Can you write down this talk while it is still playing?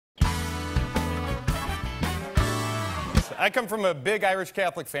I come from a big Irish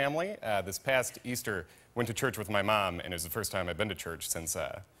Catholic family. This past Easter, went to church with my mom, and it was the first time I've been to church since,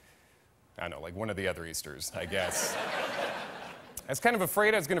 I don't know, like one of the other Easters, I guess. I was kind of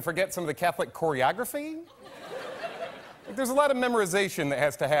afraid I was going to forget some of the Catholic choreography. Like, there's a lot of memorization that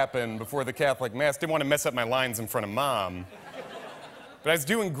has to happen before the Catholic Mass. Didn't want to mess up my lines in front of Mom. But I was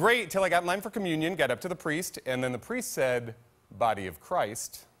doing great till I got in line for communion, got up to the priest, and then the priest said, "Body of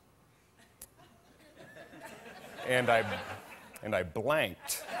Christ." And I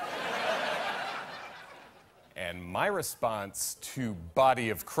blanked. And my response to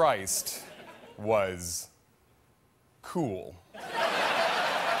 "Body of Christ" was cool.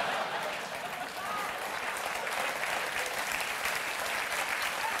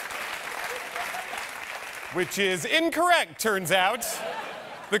 Which is incorrect, turns out.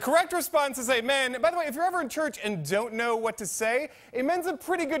 The correct response is amen. By the way, if you're ever in church and don't know what to say, amen's a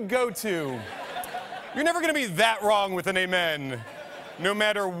pretty good go-to. You're never going to be that wrong with an amen, no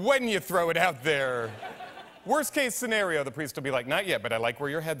matter when you throw it out there. Worst case scenario, the priest will be like, "Not yet, but I like where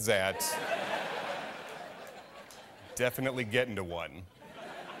your head's at." Definitely get into one.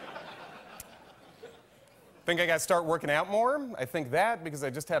 Think I gotta start working out more? I think that because I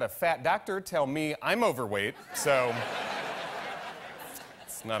just had a fat doctor tell me I'm overweight, so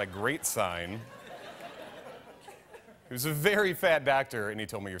it's not a great sign. He was a very fat doctor, and he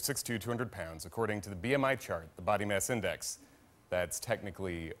told me, "You're 6'2", 200 pounds. According to the BMI chart, the body mass index, that's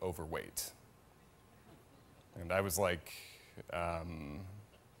technically overweight." And I was like,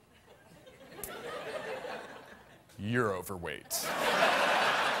 "You're overweight."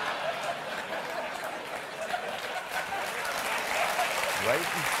 Right?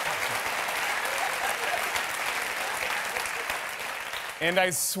 And I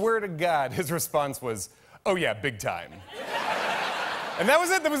swear to God, his response was, "Oh yeah, big time." And that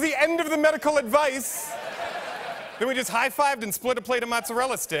was it. That was the end of the medical advice. Then we just high-fived and split a plate of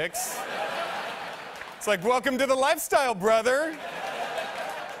mozzarella sticks. It's like, welcome to the lifestyle, brother.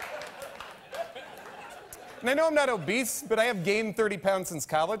 And I know I'm not obese, but I have gained 30 pounds since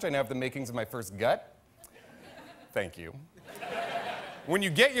college. I now have the makings of my first gut. Thank you. When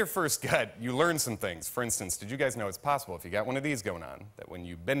you get your first gut, you learn some things. For instance, did you guys know it's possible, if you got one of these going on, that when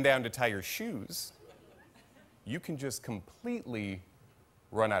you bend down to tie your shoes, you can just completely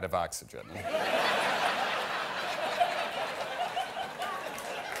run out of oxygen?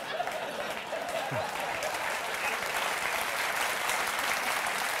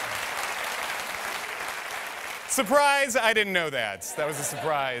 Surprise, I didn't know that. That was a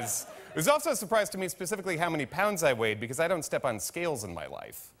surprise. It was also a surprise to me specifically how many pounds I weighed, because I don't step on scales in my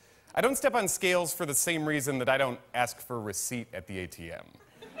life. I don't step on scales for the same reason that I don't ask for a receipt at the ATM.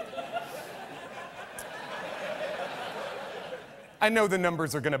 I know the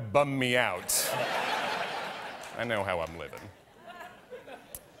numbers are gonna bum me out. I know how I'm living.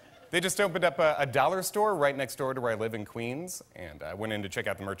 They just opened up a dollar store right next door to where I live in Queens, and I went in to check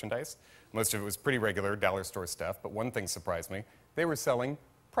out the merchandise. Most of it was pretty regular dollar store stuff, but one thing surprised me. They were selling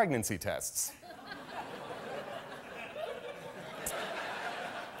pregnancy tests.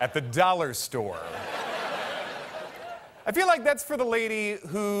 At the dollar store. I feel like that's for the lady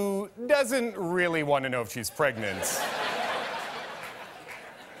who doesn't really want to know if she's pregnant.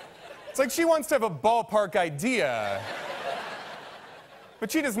 It's like she wants to have a ballpark idea, but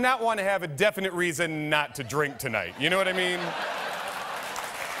she does not want to have a definite reason not to drink tonight. You know what I mean?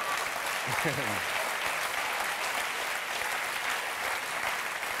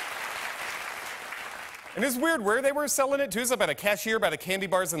 And it's weird where they were selling it, too. It's by the cashier, by the candy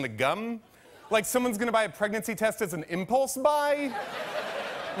bars and the gum. Like someone's gonna buy a pregnancy test as an impulse buy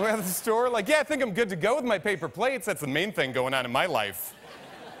at the store. Like, yeah, I think I'm good to go with my paper plates. That's the main thing going on in my life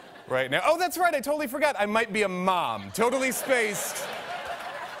right now. Oh, that's right, I totally forgot. I might be a mom. Totally spaced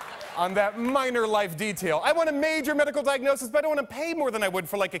on that minor life detail. I want a major medical diagnosis, but I don't want to pay more than I would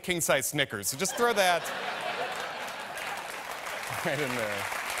for like a king-size Snickers. So just throw that right in there.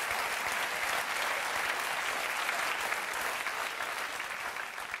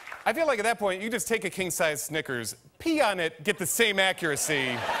 I feel like at that point, you just take a king-size Snickers, pee on it, get the same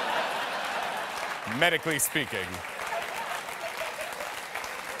accuracy, medically speaking.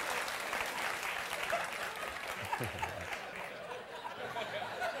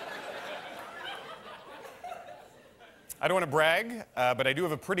 I don't want to brag, but I do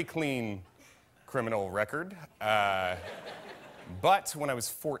have a pretty clean criminal record. But when I was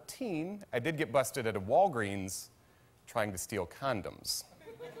 14, I did get busted at a Walgreens trying to steal condoms.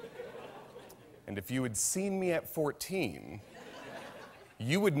 And if you had seen me at 14,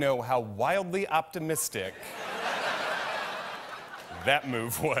 you would know how wildly optimistic that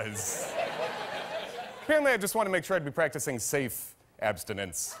move was. apparently I just want to make sure I'd be practicing safe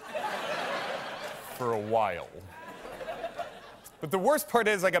abstinence for a while. But the worst part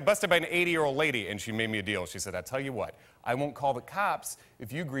is I got busted by an 80-year-old lady, and she made me a deal. She said, "I'll tell you what, I won't call the cops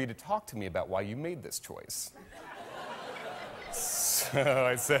if you agree to talk to me about why you made this choice." So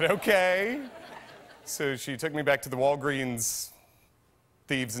I said, "Okay." So she took me back to the Walgreens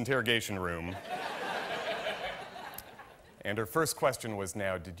thieves interrogation room. And her first question was,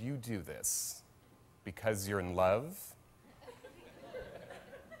 "Now, did you do this because you're in love?"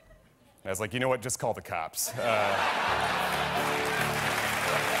 And I was like, "You know what, just call the cops."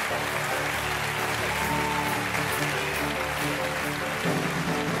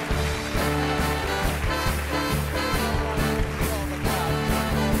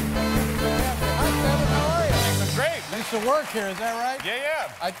 To work here, is that right?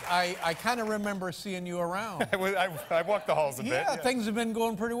 Yeah. I kind of remember seeing you around. I walked the halls a bit. Yeah, things have been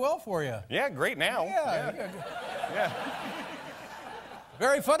going pretty well for you. Yeah, great now. Yeah.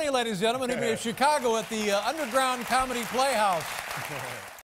 Very funny, ladies and gentlemen. He'll be in Chicago at the Underground Comedy Playhouse.